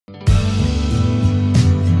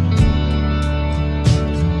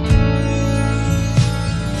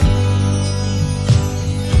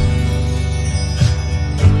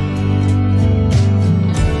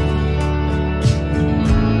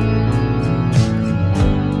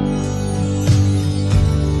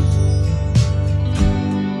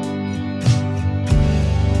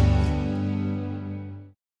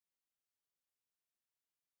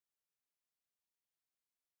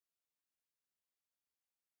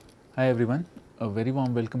Hi everyone, a very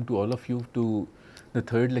warm welcome to all of you to the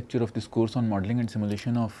third lecture of this course on modeling and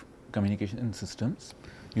simulation of communication systems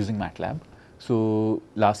using Matlab. So,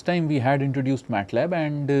 last time we had introduced Matlab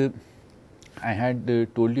and I had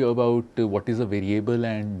told you about what is a variable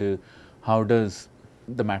and how does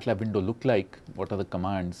the Matlab window look like, what are the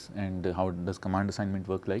commands and how does command assignment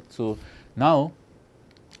work like. So, now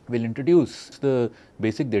we will introduce the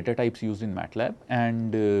basic data types used in Matlab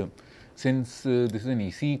and since this is an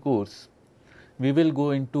ECE course, we will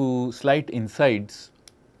go into slight insights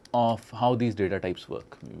of how these data types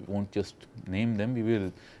work. We will not just name them, we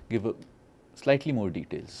will give a slightly more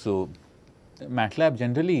details. So, Matlab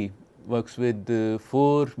generally works with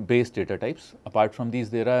 4 base data types. Apart from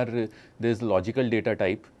these, there is logical data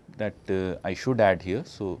type that I should add here.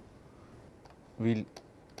 So, we'll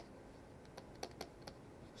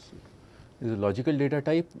There is a logical data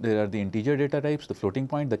type, there are the integer data types, the floating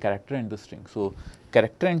point, the character and the string. So,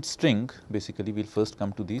 character and string basically we will first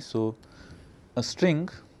come to these. So, a string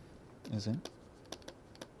is an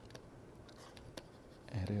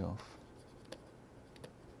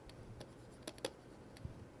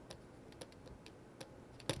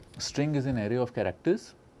array of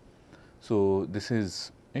characters. So, this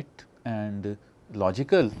is it and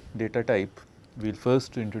logical data type we will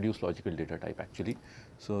first introduce logical data type actually.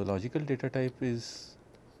 So, logical data type is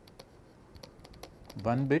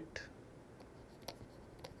 1 bit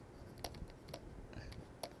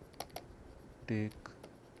take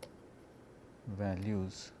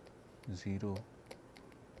values 0,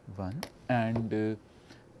 1 and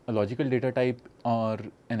a logical data type or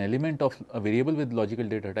an element of a variable with logical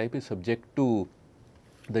data type is subject to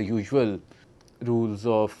the usual rules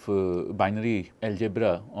of binary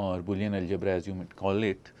algebra or Boolean algebra as you might call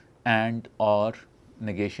it and or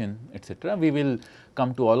negation etc. We will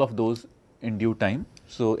come to all of those in due time.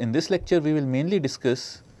 So, in this lecture we will mainly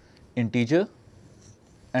discuss integer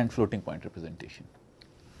and floating point representation.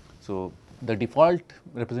 So, the default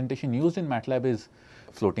representation used in Matlab is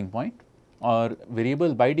floating point or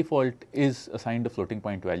variable by default is assigned a floating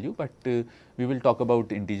point value, but we will talk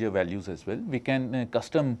about integer values as well. We can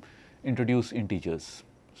custom introduce integers.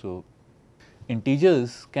 So,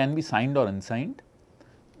 integers can be signed or unsigned,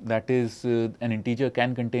 that is an integer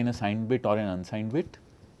can contain a signed bit or an unsigned bit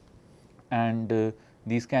and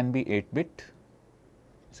these can be 8 bit,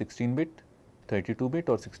 16 bit, 32 bit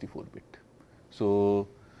or 64 bit. So,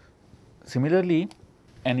 similarly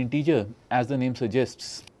an integer as the name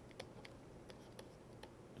suggests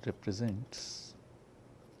represents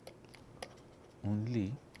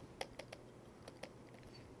only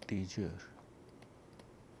integer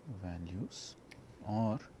values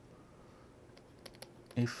or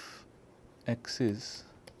if x is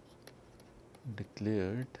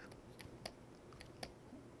declared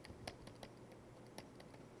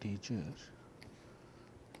integer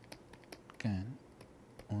can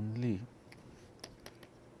only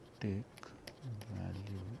take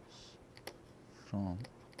values from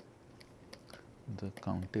the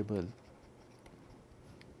countable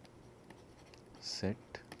set.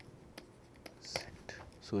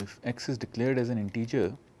 So, if x is declared as an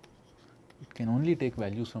integer, it can only take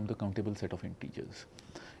values from the countable set of integers.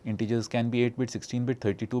 Integers can be 8 bit, 16 bit,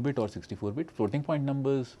 32 bit or 64 bit. Floating point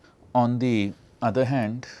numbers on the other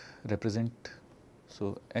hand represent,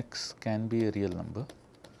 so x can be a real number,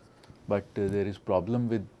 but there is problem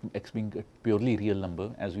with x being a purely real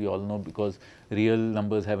number as we all know, because real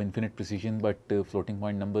numbers have infinite precision, but floating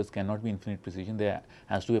point numbers cannot be infinite precision, there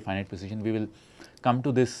has to be a finite precision. We will come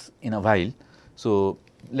to this in a while. So,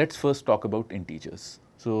 let us first talk about integers.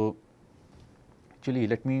 So, actually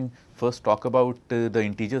let me first talk about the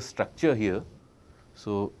integer structure here.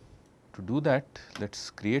 So, to do that let us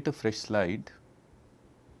create a fresh slide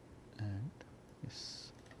and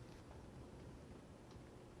yes.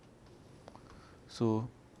 So,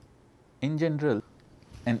 in general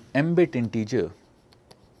an m bit integer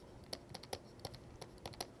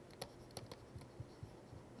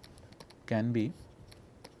can be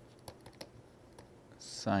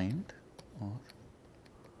signed or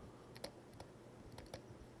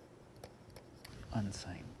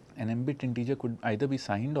unsigned. An m bit integer could either be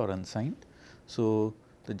signed or unsigned. So,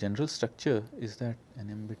 the general structure is that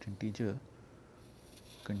an m bit integer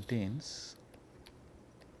contains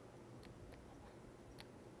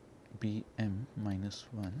bm minus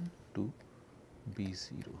 1 to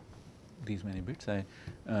b0, these many bits. I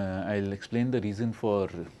will explain the reason for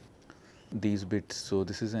these bits. So,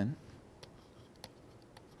 this is an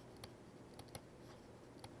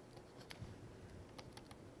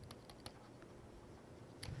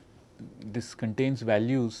this contains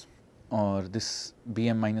values or this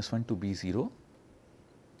bm minus 1 to b0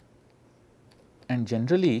 and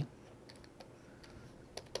generally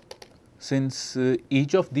since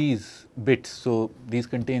each of these bits, so these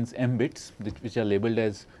contains m bits which are labeled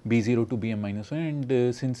as b0 to bm minus 1,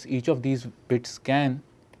 and since each of these bits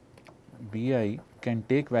bi can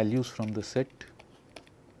take values from the set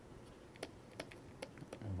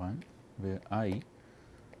 1 where I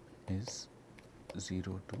is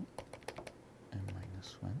 0 to m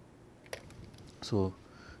minus 1. So,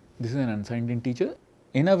 this is an unsigned integer.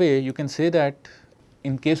 In a way you can say that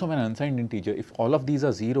in case of an unsigned integer, if all of these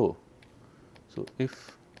are 0, so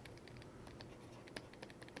if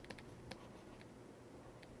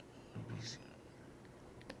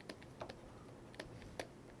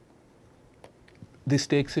this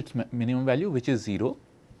takes its minimum value which is 0,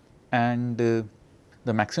 and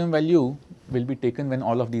the maximum value will be taken when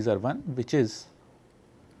all of these are 1, which is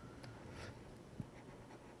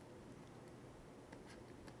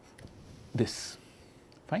this.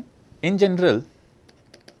 Fine. In general,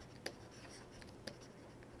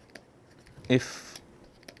 if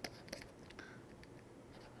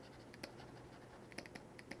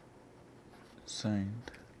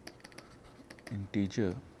signed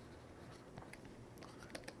integer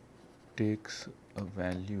takes a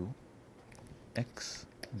value x,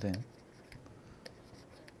 then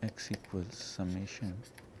x equals summation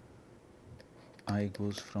I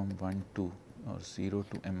goes from 1 to or 0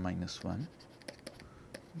 to m minus 1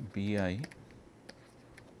 bi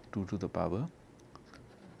 2 to the power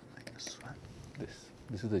minus 1.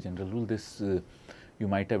 This is the general rule. This you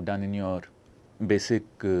might have done in your basic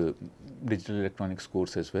digital electronics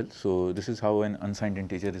course as well. So, this is how an unsigned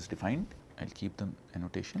integer is defined. I will keep the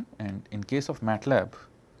annotation, and in case of Matlab,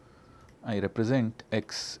 I represent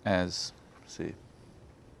x as, say,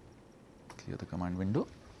 clear the command window,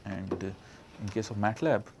 and in case of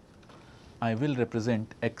Matlab, I will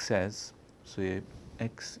represent x as, say,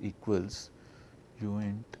 x equals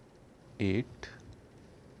uint 8.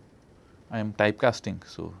 I am typecasting,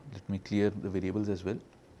 so let me clear the variables as well.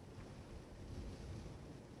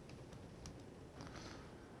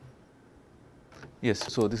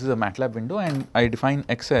 Yes, so this is a Matlab window, and I define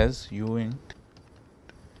x as uint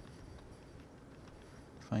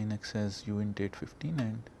 815,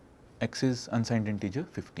 and x is unsigned integer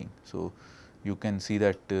 15. So, you can see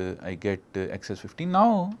that I get x as 15.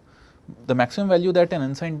 Now, the maximum value that an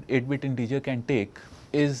unsigned 8-bit integer can take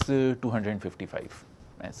is 255,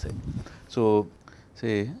 as say. So,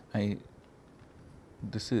 say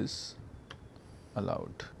this is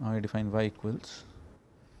allowed. Now, I define y equals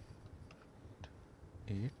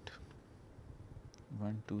 8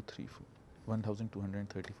 1 2 3 4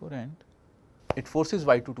 1234, and it forces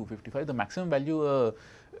y to 255. The maximum value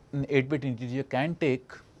an 8-bit integer can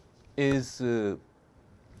take is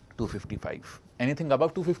 255. Anything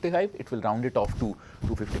above 255, it will round it off to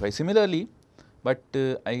 255. Similarly, but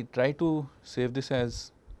I try to save this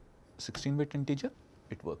as 16-bit integer,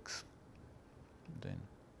 it works. Then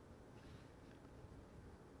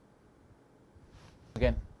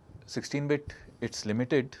again 16-bit, it's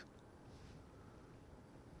limited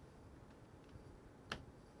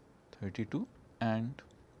 32 and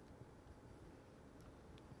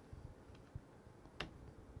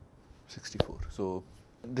 64. So,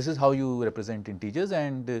 this is how you represent integers,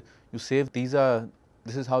 and you save these are,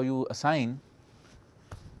 this is how you assign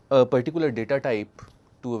a particular data type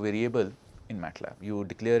to a variable in Matlab. You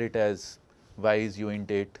declare it as y is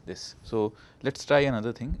uint 8 this. So, let us try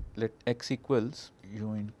another thing. Let x equals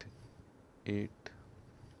uint 8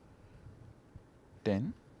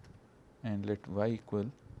 10 and let y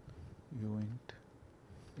equal uint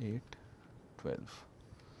 8 12.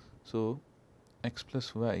 So, x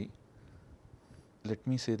plus y, let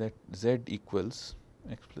me say that z equals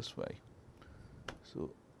x plus y.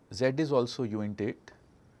 So, z is also uint 8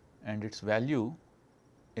 and its value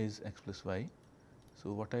is x plus y.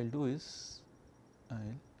 So, what I will do is I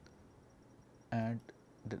will add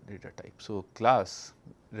the data type. So, class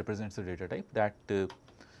represents the data type that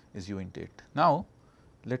is uint 8. Now,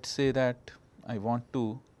 let us say that I want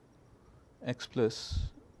to x plus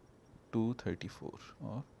 234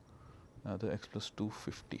 or rather x plus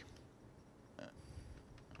 250.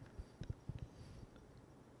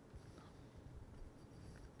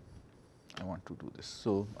 I want to do this.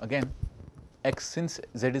 So, again x, since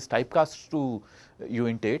z is typecast to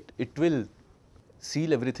uint 8, it will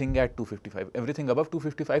seal everything at 255. Everything above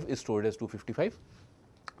 255 is stored as 255.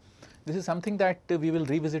 This is something that we will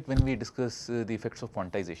revisit when we discuss the effects of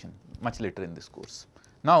quantization much later in this course.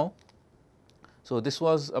 Now, so this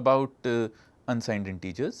was about unsigned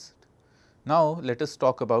integers. Now, let us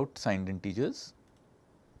talk about signed integers.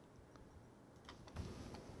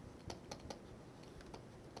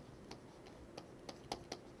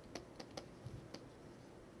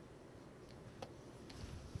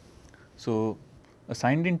 So, a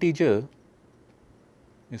signed integer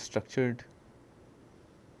is structured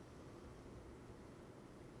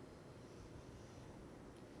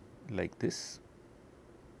like this.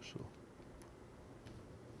 So,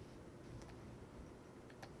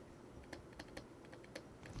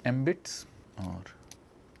 m bits or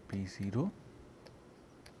p0 minus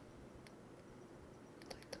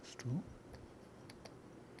 2.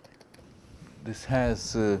 This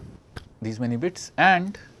has these many bits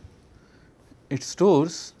and it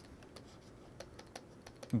stores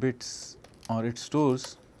bits or it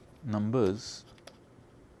stores numbers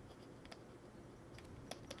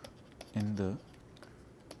in the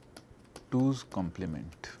 2's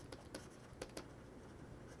complement.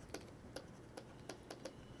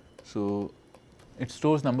 So, it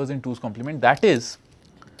stores numbers in 2's complement, that is,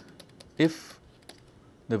 if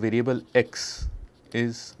the variable x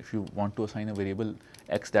is, if you want to assign a variable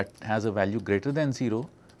x that has a value greater than 0,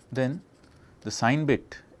 then the sign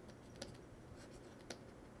bit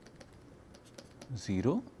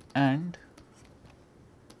 0 and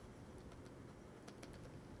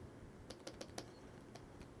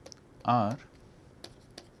are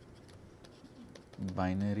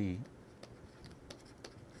binary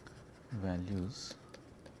values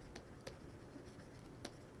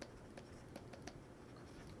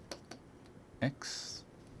x,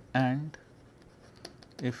 and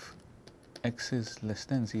if x is less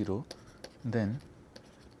than 0, then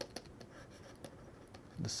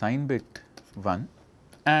the sign bit 1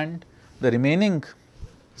 and the remaining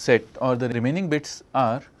set or the remaining bits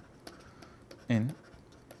are in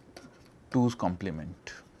 2's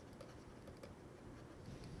complement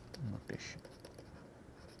notation.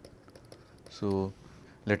 So,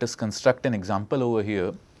 let us construct an example over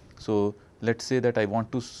here. So, let us say that I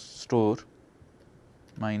want to store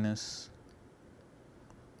minus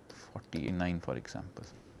 49 for example.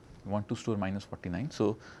 I want to store minus 49.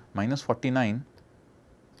 So, minus 49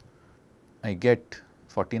 I get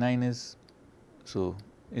 49 is, so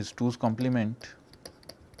is 2's complement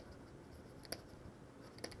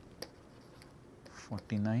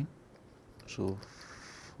 49. So,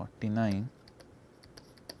 49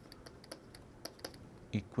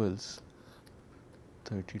 equals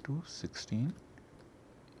 32, 16,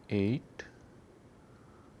 8,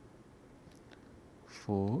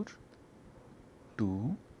 4,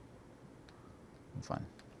 2, 1,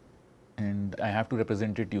 and I have to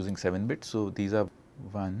represent it using 7 bits. So, these are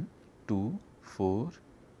 1, 2, 4,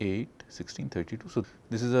 8, 16, 32. So,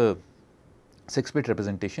 this is a 6-bit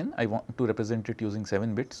representation. I want to represent it using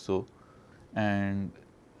 7 bits. So, and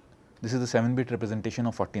this is the 7-bit representation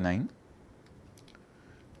of 49,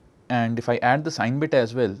 and if I add the sign bit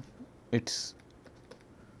as well, it is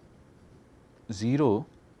 0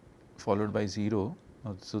 followed by 0.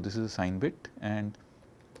 So, this is a sign bit and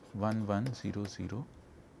 1 1 0 0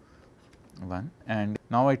 1, and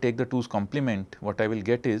now I take the 2's complement. What I will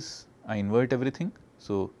get is, I invert everything.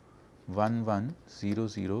 So, 1 1 0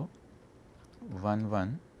 0 1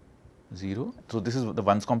 1 0. So, this is the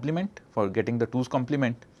 1's complement. For getting the 2's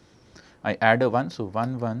complement, I add a 1. So,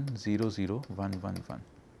 1 1 0 0 1 1 1.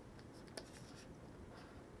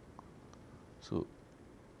 So,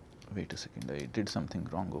 wait a second, I did something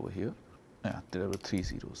wrong over here. Yeah, there were 3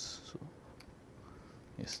 zeros. So,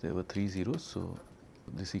 yes, there were 3 zeros. So,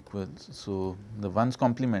 this equals, so the 1's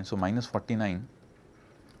complement, so minus 49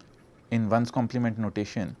 in 1's complement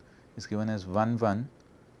notation is given as 1 1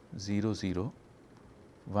 0 0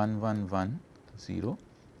 1 1 1 0,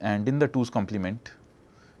 and in the 2's complement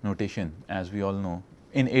notation, as we all know,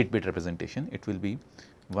 in 8-bit representation it will be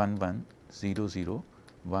 1 1 0 0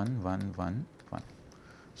 1 1 1 1.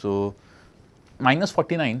 So, minus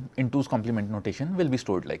 49 in 2's complement notation will be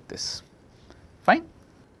stored like this. Fine.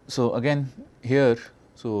 So, again here,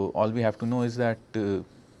 so all we have to know is that,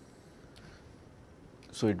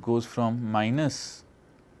 so it goes from minus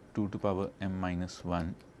 2 to the power m minus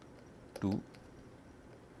 1 to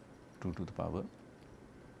 2 to the power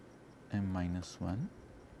m minus 1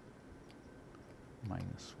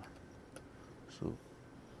 minus 1. So,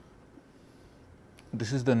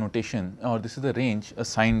 this is the notation, or this is the range a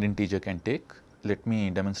signed integer can take. Let me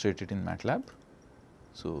demonstrate it in Matlab.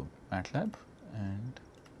 So, Matlab, and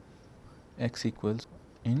x equals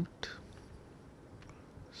int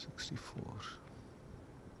 64,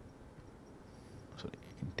 sorry,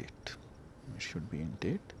 int 8, it should be int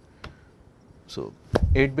 8. So,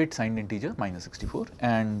 8-bit signed integer minus 64,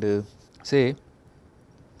 and say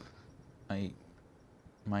I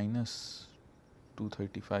minus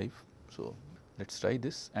 235. So, let us try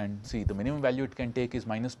this and see, the minimum value it can take is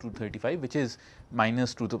minus 235, which is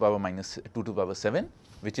minus 2 to the power minus 2 to the power 7,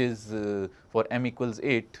 which is for m equals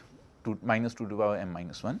 8, minus 2 to the power m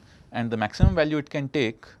minus 1, and the maximum value it can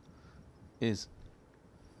take is,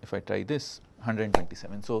 if I try this,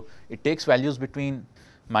 127. So, it takes values between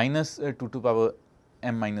minus 2 to the power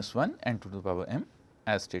m minus 1 and 2 to the power m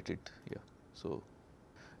as stated here. So,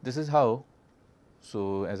 this is how,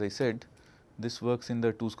 so as I said, this works in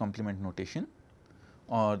the 2's complement notation,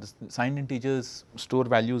 or the signed integers store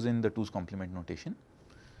values in the 2's complement notation.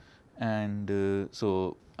 And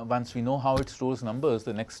so, once we know how it stores numbers,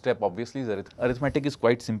 the next step obviously is arithmetic is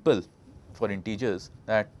quite simple for integers,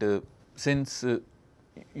 that since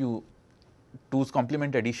you 2's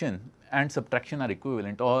complement addition and subtraction are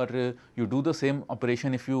equivalent, or you do the same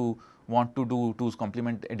operation if you want to do 2's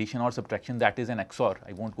complement addition or subtraction, that is an XOR.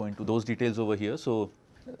 I will not go into those details over here. So,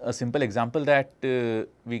 a simple example that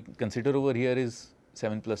we consider over here is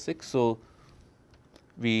 7 plus 6. So,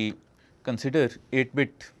 we consider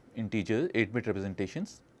 8-bit integer, 8-bit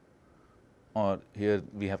representations, or here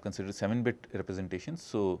we have considered 7-bit representations.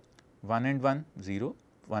 So, 1 and 1 0,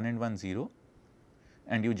 1 and 1 0,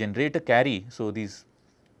 and you generate a carry. So, these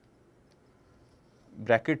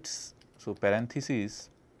brackets, so parentheses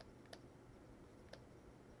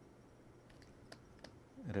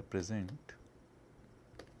represent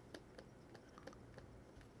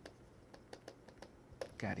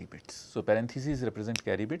carry bits. So, parentheses represent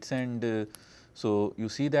carry bits, and so you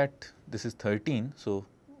see that this is 13. So,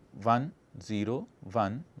 1 0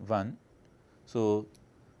 1 1. So,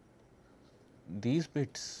 these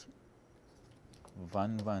bits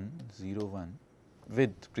 1 1 0 1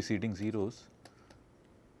 with preceding zeros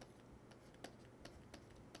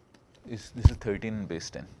is, this is 13 in base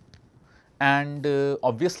 10. And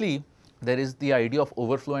obviously, there is the idea of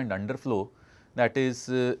overflow and underflow, that is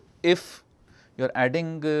if you are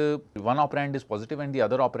adding one operand is positive and the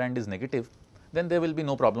other operand is negative, then there will be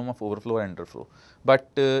no problem of overflow or underflow. But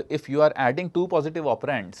if you are adding two positive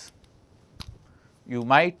operands, you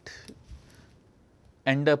might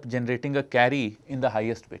end up generating a carry in the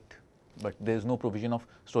highest bit, but there is no provision of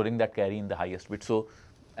storing that carry in the highest bit. So,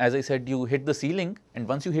 as I said, you hit the ceiling, and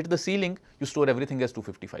once you hit the ceiling, you store everything as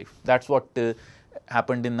 255. That is what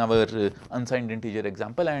happened in our unsigned integer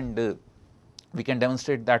example, and we can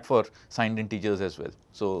demonstrate that for signed integers as well.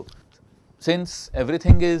 So, since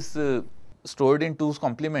everything is stored in 2's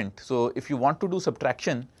complement, so if you want to do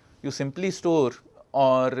subtraction, you simply store,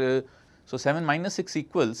 or so 7 minus 6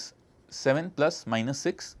 equals 7 plus minus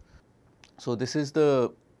 6. So, this is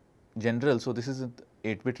the general. So, this is an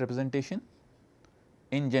 8-bit representation.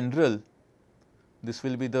 In general, this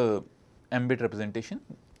will be the m-bit representation.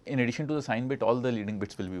 In addition to the sign bit, all the leading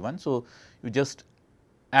bits will be 1. So, you just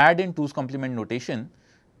add in 2's complement notation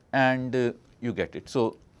and you get it.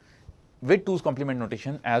 So, with 2's complement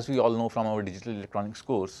notation, as we all know from our digital electronics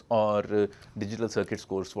course or digital circuits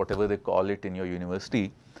course, whatever they call it in your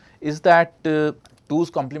university, is that 2's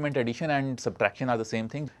complement addition and subtraction are the same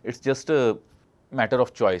thing. It is just a matter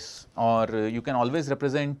of choice, or you can always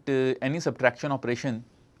represent any subtraction operation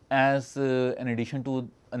as an addition to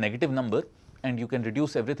a negative number, and you can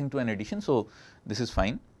reduce everything to an addition. So, this is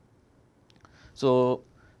fine. So,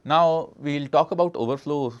 now we will talk about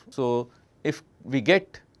overflow. So, if we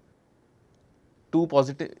get two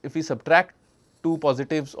positive, if we subtract two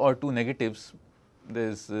positives or two negatives, there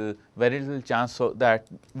is very little chance of that,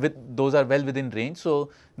 with those are well within range. So,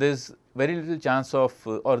 there is very little chance of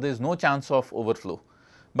or there is no chance of overflow.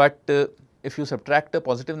 But if you subtract a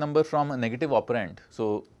positive number from a negative operand,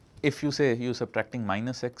 so if you say you are subtracting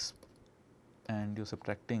minus x and you are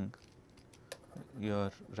subtracting, you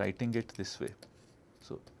are writing it this way.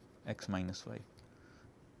 So, x minus y.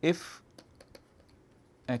 If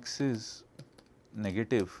x is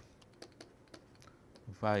negative,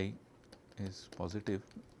 y is positive,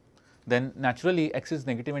 then naturally x is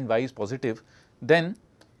negative and y is positive, then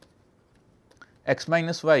x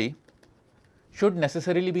minus y should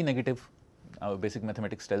necessarily be negative. Our basic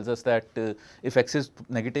mathematics tells us that if x is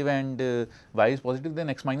negative and y is positive, then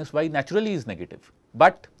x minus y naturally is negative.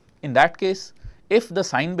 But in that case, if the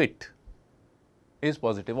sign bit is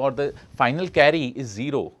positive or the final carry is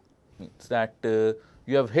 0, means that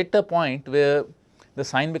you have hit a point where the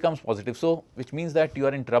sign becomes positive. So, which means that you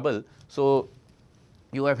are in trouble. So,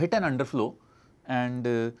 you have hit an underflow, and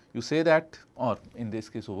you say that, or in this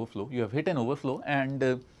case overflow, you have hit an overflow,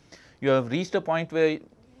 and you have reached a point where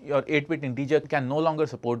your 8-bit integer can no longer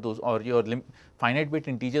support those, or your finite bit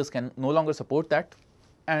integers can no longer support that,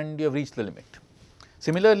 and you have reached the limit.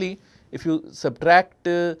 Similarly, if you subtract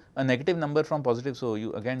a negative number from positive, so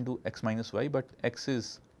you again do x minus y, but x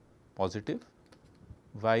is positive,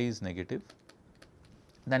 y is negative,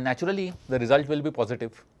 then naturally the result will be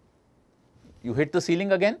positive. You hit the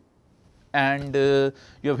ceiling again, and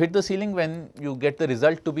you have hit the ceiling when you get the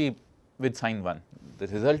result to be with sign 1. The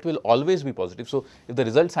result will always be positive. So, if the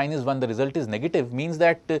result sign is 1, the result is negative, means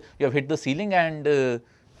that you have hit the ceiling, and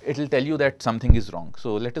it will tell you that something is wrong.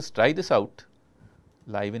 So, let us try this out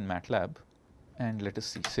live in Matlab, and let us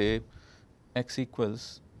see, say x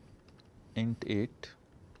equals int 8.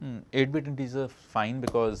 8-bit integer fine,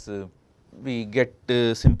 because we get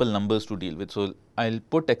simple numbers to deal with. So, I will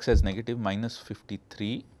put x as negative minus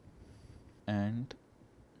 53 and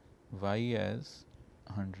y as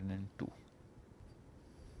 102.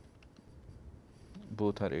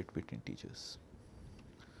 Both are 8-bit integers.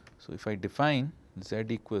 So, if I define z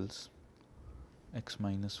equals x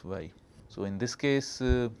minus y. So, in this case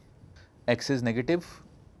x is negative,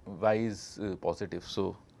 y is positive.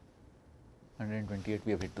 So, 128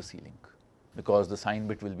 we have hit the ceiling, because the sign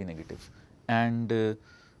bit will be negative, and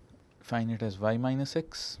define it as y minus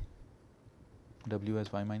x, w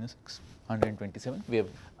as y minus x. 127 we have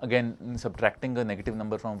again subtracting a negative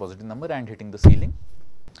number from a positive number and hitting the ceiling.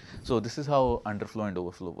 So, this is how underflow and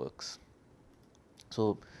overflow works.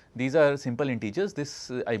 So, these are simple integers.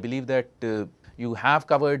 This I believe that you have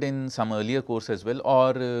covered in some earlier course as well,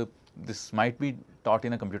 or this might be taught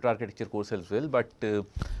in a computer architecture course as well, but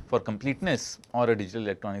for completeness, or a digital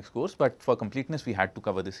electronics course, but for completeness we had to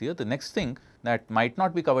cover this here. The next thing that might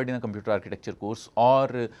not be covered in a computer architecture course,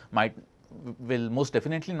 or will most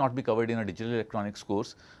definitely not be covered in a digital electronics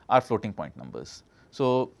course, are floating point numbers.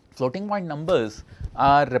 So, floating point numbers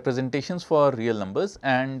are representations for real numbers,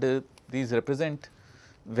 and these represent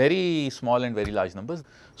very small and very large numbers.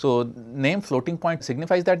 So, name floating point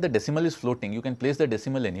signifies that the decimal is floating. You can place the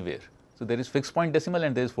decimal anywhere. So, there is fixed point decimal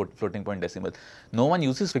and there is floating point decimal. No one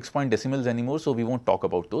uses fixed point decimals anymore, so we will not talk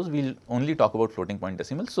about those. We will only talk about floating point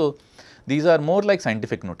decimals. So, these are more like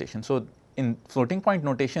scientific notation. So, in floating point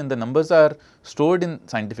notation, the numbers are stored in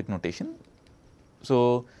scientific notation.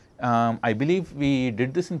 So, I believe we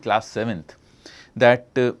did this in class 7th, that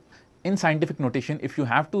in scientific notation, if you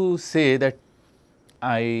have to say that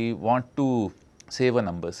I want to save a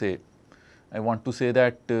number, say I want to say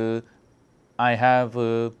that I have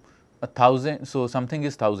 1,000, so something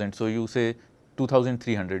is 1,000, so you say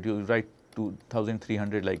 2,300, you write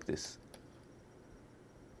 2,300 like this.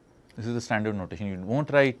 This is the standard notation. You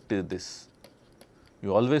won't write this.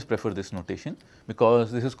 You always prefer this notation,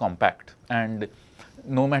 because this is compact, and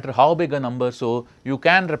no matter how big a number, so you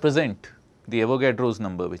can represent the Avogadro's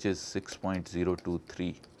number, which is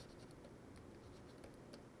 6.023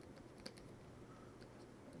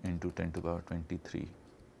 into 10 to the power 23,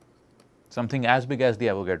 something as big as the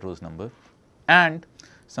Avogadro's number and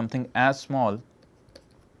something as small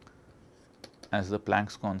as the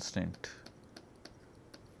Planck's constant.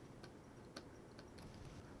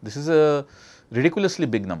 This is a ridiculously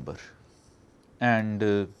big number,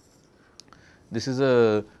 and this is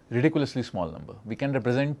a ridiculously small number. We can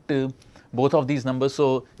represent both of these numbers.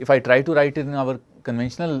 So, if I try to write it in our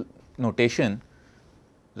conventional notation,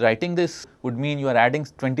 writing this would mean you are adding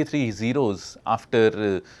 23 zeros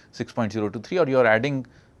after 6.023, or you are adding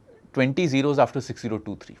 20 zeros after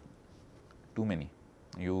 6023, too many.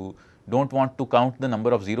 You do not want to count the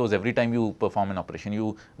number of zeros every time you perform an operation,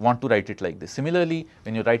 you want to write it like this. Similarly,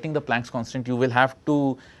 when you are writing the Planck's constant, you will have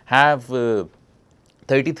to have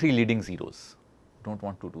 33 leading zeros, do not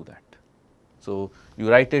want to do that. So, you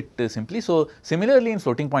write it simply. So, similarly in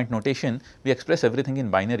floating point notation, we express everything in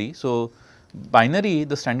binary. So, binary,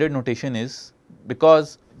 the standard notation is,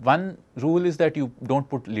 because one rule is that you do not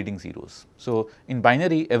put leading zeros. So, in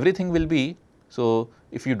binary everything will be, so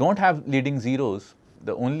if you do not have leading zeros,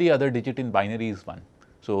 the only other digit in binary is 1.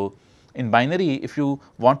 So, in binary, if you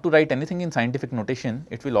want to write anything in scientific notation,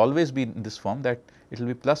 it will always be in this form, that it will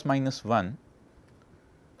be plus minus 1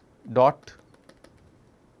 dot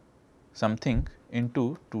something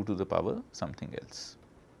into 2 to the power something else,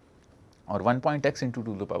 or 1.x into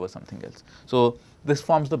 2 to the power something else. So, this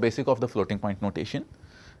forms the basic of the floating point notation,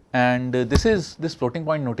 and this floating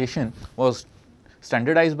point notation was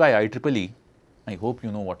standardized by IEEE. I hope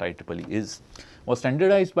you know what IEEE is. Was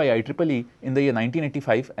standardized by IEEE in the year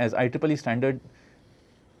 1985 as IEEE standard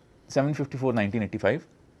 754 1985.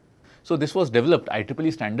 So, this was developed,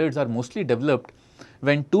 IEEE standards are mostly developed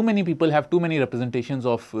when too many people have too many representations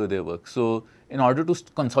of their work. So, in order to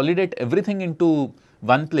consolidate everything into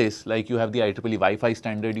one place, like you have the IEEE Wi-Fi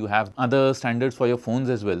standard, you have other standards for your phones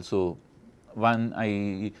as well. So,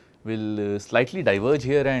 I will slightly diverge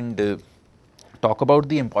here and talk about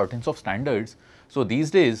the importance of standards. So, these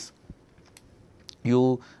days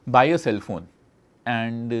you buy a cell phone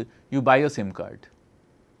and you buy a SIM card,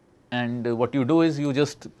 and what you do is you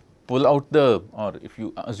just pull out the, or if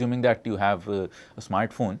you assuming that you have a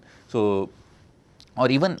smartphone, so or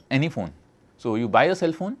even any phone. So, you buy a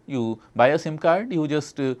cell phone, you buy a SIM card, you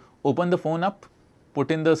just open the phone up,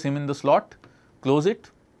 put in the SIM in the slot, close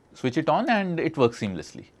it, switch it on, and it works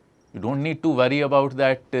seamlessly. You do not need to worry about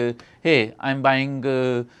that, hey, I am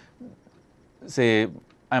buying say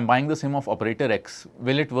I am buying the SIM of operator X,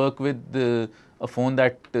 will it work with a phone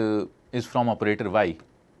that is from operator Y?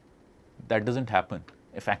 That does not happen.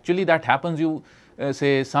 If actually that happens, you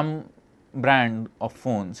say some brand of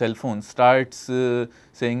phone, cell phone starts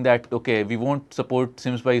saying that, okay, we will not support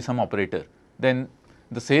SIMs by some operator, then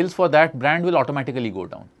the sales for that brand will automatically go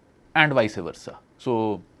down, and vice versa.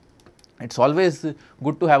 So, it is always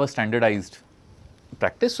good to have a standardized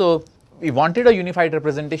practice. So, we wanted a unified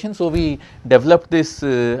representation, so we developed this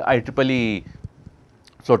IEEE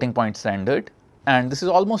floating point standard, and this is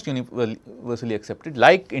almost universally accepted.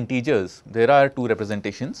 Like integers, there are two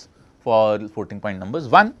representations for floating point numbers.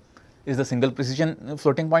 One is the single precision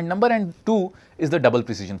floating point number, and two is the double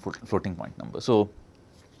precision floating point number. So,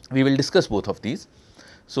 we will discuss both of these.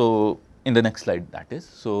 So, in the next slide, that is.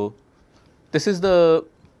 So, this is the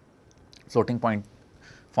floating point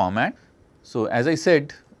format. So, as I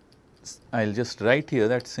said, I will just write here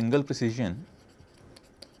that single precision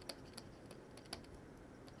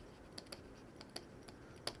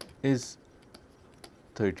is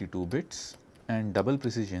 32 bits and double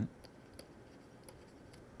precision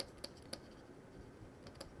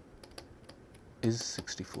is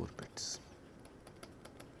 64 bits.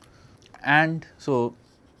 And so,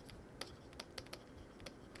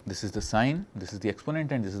 this is the sign, this is the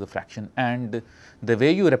exponent, and this is the fraction, and the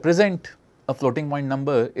way you represent a floating point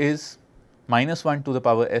number is -1 to the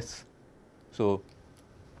power s. So,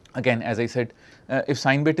 again as I said, if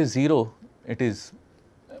sign bit is 0, it is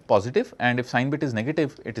positive, and if sign bit is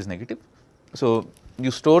negative, it is negative. So,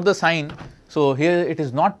 you store the sign. So, here it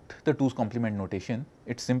is not the 2's complement notation,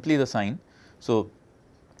 it is simply the sign. So,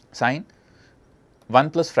 sign 1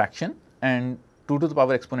 plus fraction and 2 to the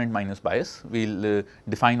power exponent minus bias. We will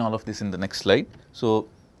define all of this in the next slide. So,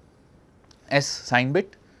 S sign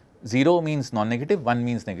bit, 0 means non-negative, 1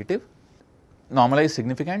 means negative, normalized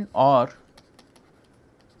significand or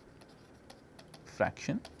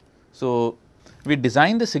fraction. So, we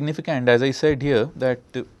design the significand, as I said here, that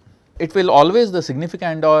it will always, the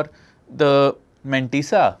significand or the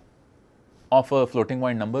mantissa of a floating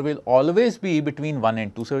point number will always be between 1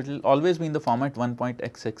 and 2. So, it will always be in the format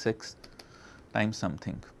 1.xxx times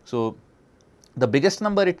something. So, the biggest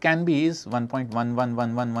number it can be is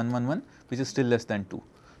 1.111111, which is still less than 2.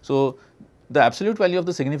 So, the absolute value of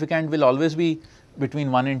the significand will always be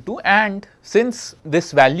between 1 and 2, and since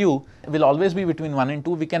this value will always be between 1 and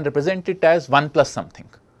 2, we can represent it as 1 plus something.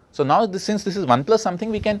 So, now since this is 1 plus something,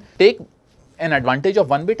 we can take an advantage of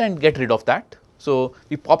 1 bit and get rid of that. So,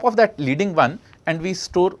 we pop off that leading 1 and we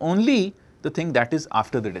store only the thing that is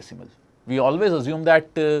after the decimal. We always assume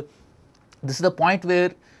that this is the point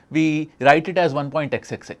where we write it as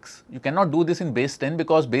 1.xxx. You cannot do this in base 10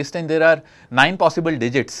 because base 10 there are 9 possible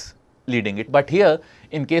digits leading it, but here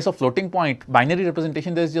in case of floating point binary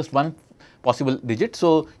representation there is just one possible digit.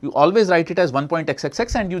 So, you always write it as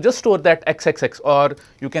 1.xxx and you just store that xxx, or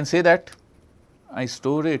you can say that I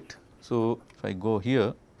store it. So, if I go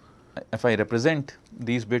here, if I represent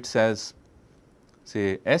these bits as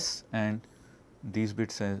say S and these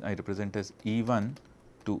bits as I represent as E1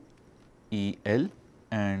 to EL,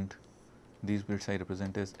 and these bits I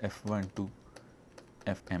represent as F1 to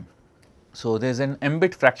Fm. So, there is an m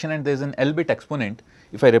bit fraction and there is an L bit exponent.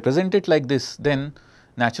 If I represent it like this, then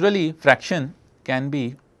naturally fraction can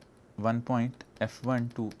be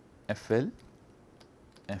 1.F1 to Fl,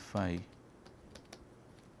 Fi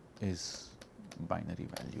is binary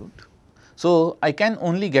valued. So, I can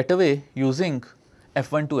only get away using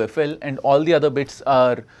F1 to Fl and all the other bits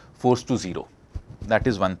are forced to 0. That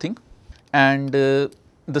is one thing. And the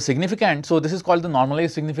significand, so this is called the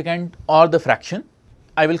normalized significand or the fraction.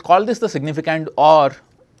 I will call this the significand, or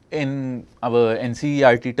in our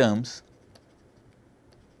NCERT terms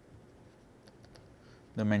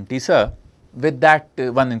the mantissa with that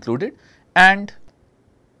one included, and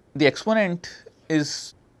the exponent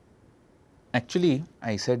is actually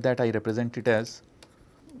I said that I represent it as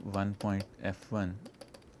 1.F1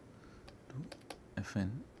 to Fn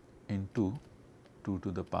into 2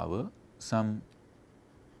 to the power some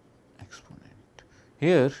exponent.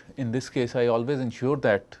 Here in this case I always ensure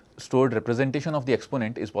that stored representation of the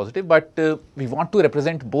exponent is positive, but we want to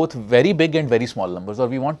represent both very big and very small numbers, or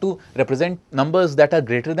we want to represent numbers that are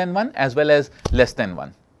greater than 1 as well as less than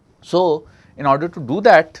 1. So, in order to do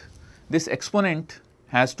that, this exponent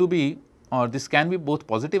has to be or this can be both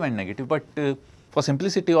positive and negative, but for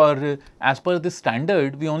simplicity or as per this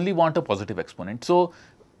standard, we only want a positive exponent. So,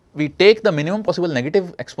 we take the minimum possible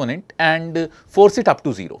negative exponent and force it up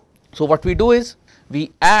to 0. So, what we do is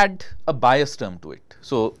we add a bias term to it.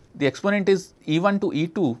 So, the exponent is E1 to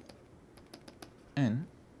E2 n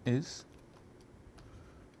is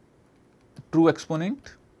true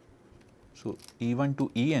exponent. So, E1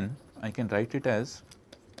 to En I can write it as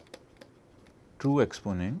true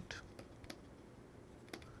exponent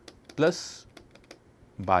plus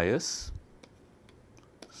bias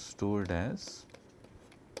stored as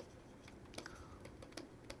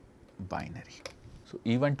binary. So,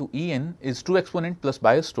 E1 to En is true exponent plus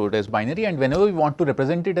bias stored as binary, and whenever we want to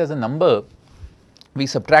represent it as a number, we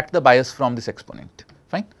subtract the bias from this exponent,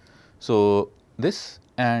 fine. So, this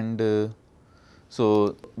and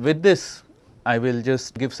so with this I will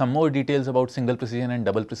just give some more details about single precision and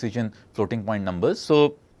double precision floating point numbers.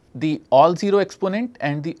 So, the all 0 exponent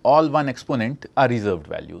and the all 1 exponent are reserved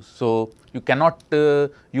values. So, you cannot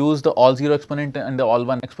use the all 0 exponent and the all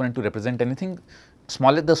 1 exponent to represent anything.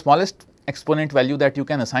 The smallest exponent value that you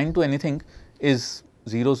can assign to anything is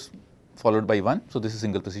zeros followed by 1. So, this is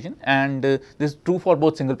single precision, and this is true for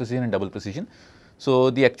both single precision and double precision.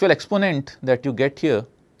 So, the actual exponent that you get here,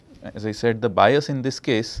 as I said, the bias in this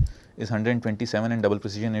case is 127 and double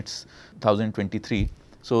precision it is 1023.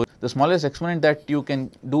 So, the smallest exponent that you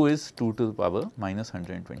can do is 2 to the power minus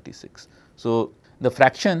 126. So, the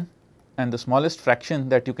fraction and the smallest fraction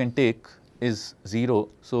that you can take is 0.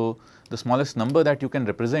 So, the smallest number that you can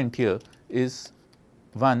represent here is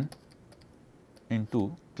 1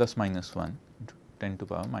 into plus minus 1 into 10 to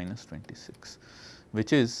the power minus 26,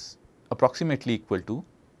 which is approximately equal to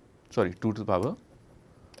 2 to the power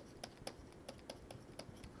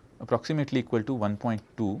approximately equal to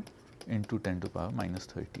 1.2 into 10 to the power minus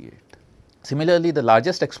 38. Similarly, the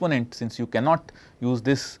largest exponent, since you cannot use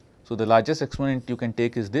this, so the largest exponent you can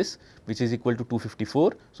take is this, which is equal to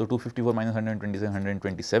 254. So, 254 minus 127,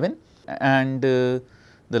 127, and the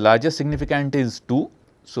largest significand is 2.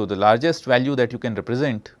 So, the largest value that you can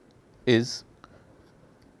represent is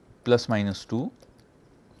plus minus 2,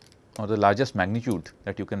 or the largest magnitude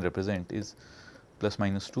that you can represent is plus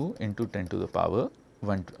minus 2 into 10 to the power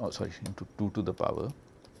into 2 to the power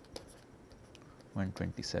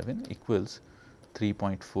 127 equals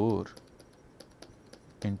 3.4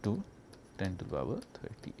 into 10 to the power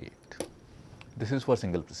 38. This is for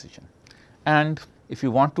single precision. And if you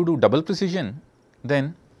want to do double precision,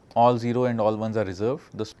 then all 0 and all 1s are reserved.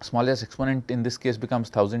 The smallest exponent in this case becomes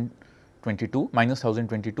 1022 minus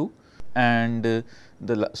 1022, and the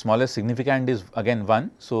smallest significand is again 1.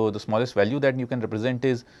 So, the smallest value that you can represent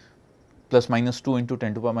is plus minus 2 into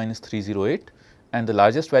 10 to the power minus 308, and the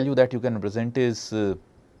largest value that you can represent is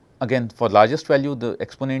again for largest value the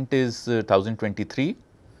exponent is 1023,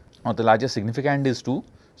 or the largest significand is 2.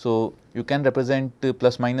 So, you can represent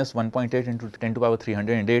plus minus 1.8 into 10 to the power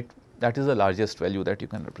 308, that is the largest value that you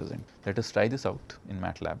can represent. Let us try this out in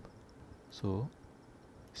Matlab. So,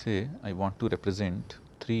 say I want to represent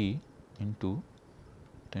 3 into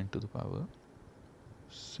 10 to the power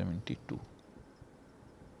 72.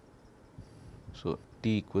 So,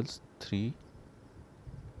 t equals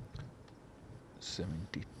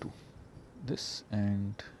 372 this,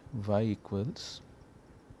 and y equals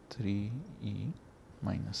 3e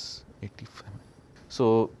minus 87.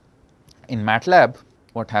 So, in Matlab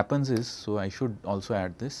what happens is, so I should also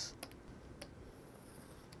add this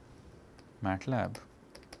Matlab,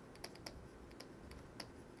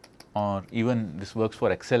 or even this works for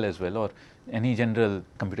Excel as well, or any general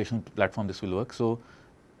computational platform this will work. So,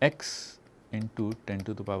 x into 10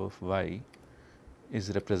 to the power of y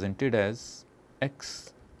is represented as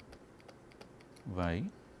x y,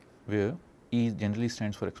 where e generally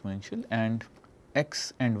stands for exponential, and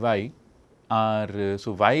x and y are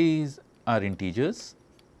so y's are integers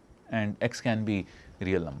and x can be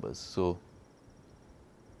real numbers. So,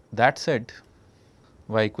 that said,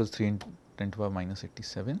 y equals 3 into 10 to the power minus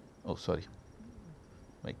 87. Oh, sorry,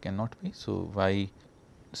 y cannot be. So, y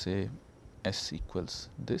say s equals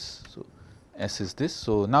this. So, s is this.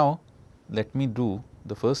 So, now let me do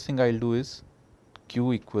the first thing I will do is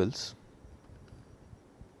q equals.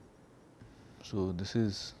 So, this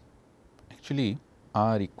is actually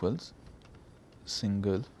r equals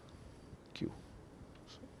single q,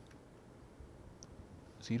 so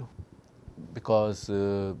 0, because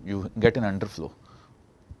you get an underflow,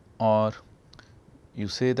 or you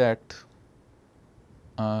say that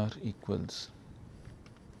r equals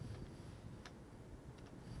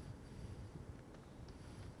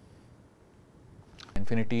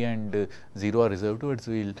infinity and 0 are reserved to it.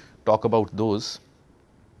 So, we will talk about those,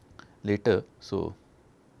 later. So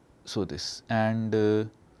this, and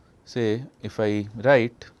say if I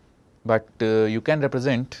write, but you can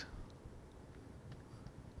represent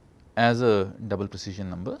as a double precision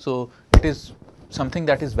number. So it is something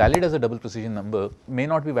that is valid as a double precision number may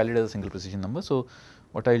not be valid as a single precision number. So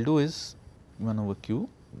what I will do is 1 over q,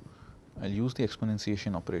 I will use the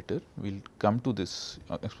exponentiation operator. We will come to this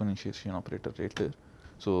exponentiation operator later.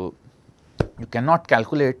 So you cannot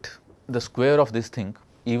calculate the square of this thing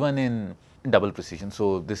even in double precision.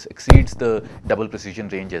 So this exceeds the double precision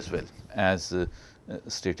range as well, as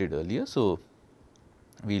stated earlier. So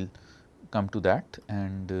we will come to that,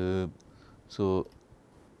 and so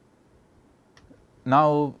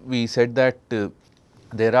now we said that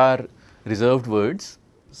there are reserved words,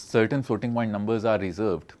 certain floating point numbers are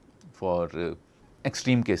reserved for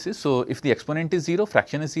extreme cases. So if the exponent is 0,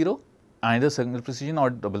 fraction is 0, either single precision or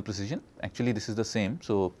double precision, actually this is the same.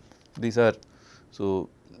 So these are, so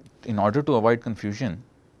in order to avoid confusion,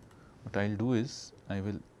 what I will do is I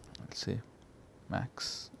will say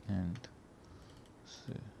max and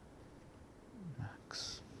say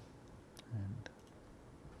max and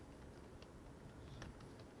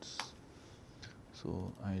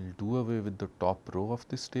so I will do away with the top row of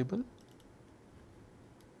this table,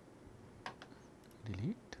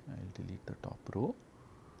 delete, I will delete the top row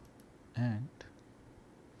and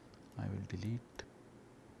I will delete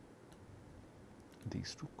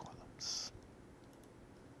these 2 columns.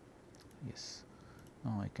 Yes,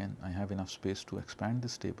 now I have enough space to expand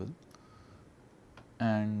this table,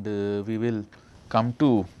 and we will come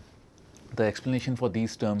to the explanation for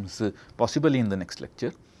these terms possibly in the next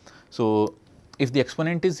lecture. So if the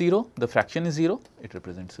exponent is 0, the fraction is 0, it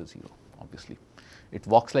represents a 0 obviously. It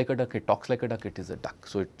walks like a duck, it talks like a duck, it is a duck.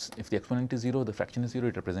 So if the exponent is 0, the fraction is 0,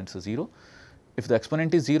 it represents a 0. If the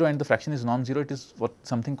exponent is 0 and the fraction is non-zero, it is what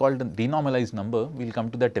something called a denormalized number. We will come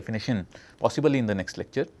to that definition possibly in the next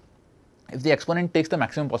lecture. If the exponent takes the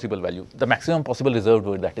maximum possible value, the maximum possible reserved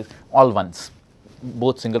word, that is all ones,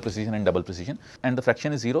 both single precision and double precision, and the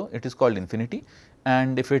fraction is 0, it is called infinity.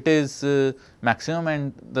 And if it is maximum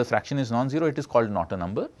and the fraction is non-zero, it is called not a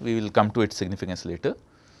number. We will come to its significance later.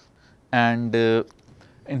 And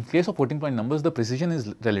in case of floating point numbers, the precision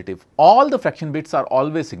is relative. All the fraction bits are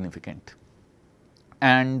always significant.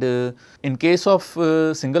 And in case of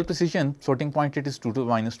single precision floating point, it is 2 to the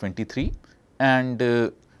minus 23,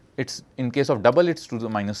 and it's in case of double, it's 2 to the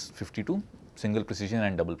minus 52, single precision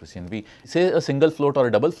and double precision. We say a single float or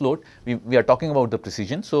a double float, we are talking about the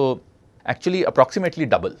precision. So actually approximately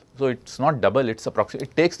double. So it's not double, it's approximately,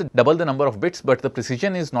 it takes double the number of bits, but the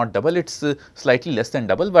precision is not double, it's slightly less than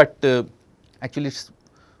double, but actually it's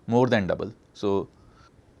more than double. So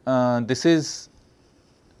this is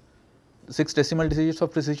 6 decimal digits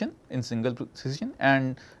of precision in single precision,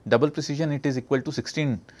 and double precision it is equal to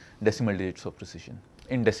 16 decimal digits of precision.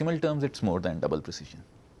 In decimal terms, it is more than double precision.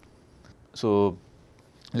 So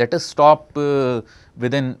let us stop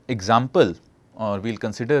with an example, or we will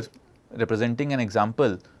consider representing an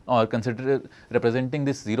example, or consider representing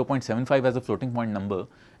this 0.75 as a floating point number,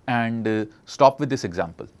 and stop with this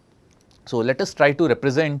example. So let us try to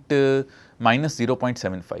represent minus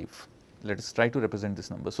 0.75. Let us try to represent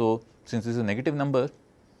this number. So since this is a negative number,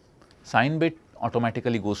 sign bit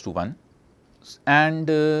automatically goes to 1, and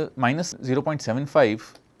minus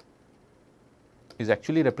 0.75 is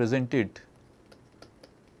actually represented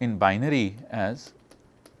in binary as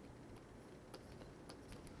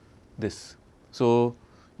this. So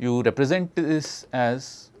you represent this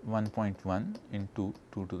as 1.1 into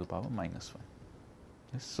 2 to the power minus 1.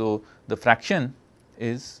 Yes. So the fraction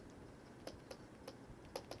is,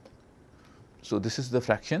 so this is the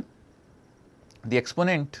fraction, the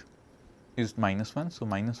exponent is minus 1. So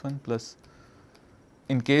minus 1 plus,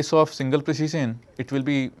 in case of single precision it will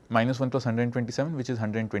be minus 1 plus 127, which is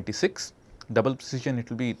 126, double precision it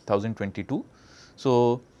will be 1022.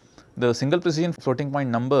 So the single precision floating point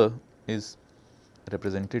number is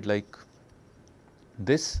represented like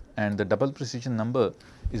this, and the double precision number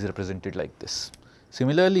is represented like this.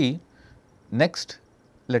 Similarly, next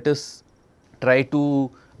let us try to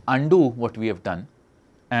undo what we have done,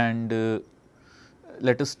 and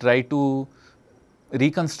let us try to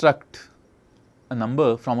reconstruct a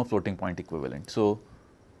number from a floating point equivalent. So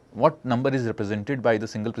what number is represented by the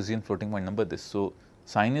single precision floating point number? This. So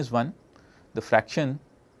sign is 1, the fraction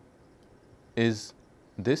is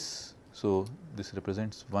this. So this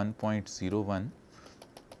represents 1.01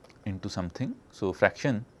 into something. So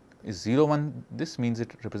fraction is 0.1, this means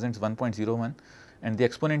it represents 1.01, and the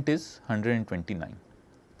exponent is 129.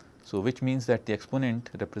 So which means that the exponent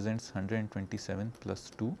represents 127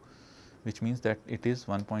 plus 2, which means that it is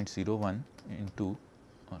 1.01 into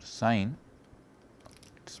or sine,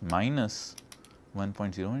 it is minus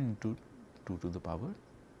 1.01 into 2 to the power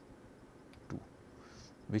 2,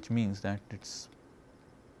 which means that it is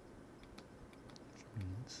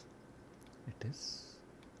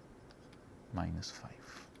minus 5.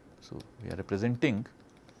 So, we are representing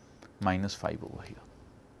minus 5 over here.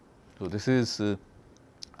 So, this is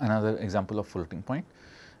another example of floating point.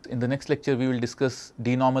 In the next lecture, we will discuss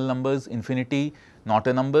d-normal numbers, infinity,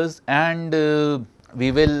 Norton numbers, and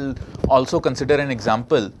we will also consider an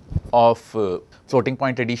example of floating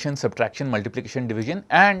point addition, subtraction, multiplication, division,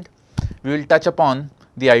 and we will touch upon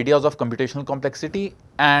the ideas of computational complexity,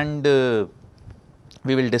 and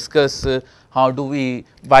we will discuss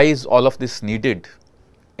why is all of this needed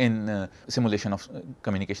in simulation of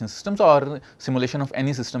communication systems or simulation of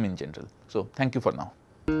any system in general. So, thank you for now.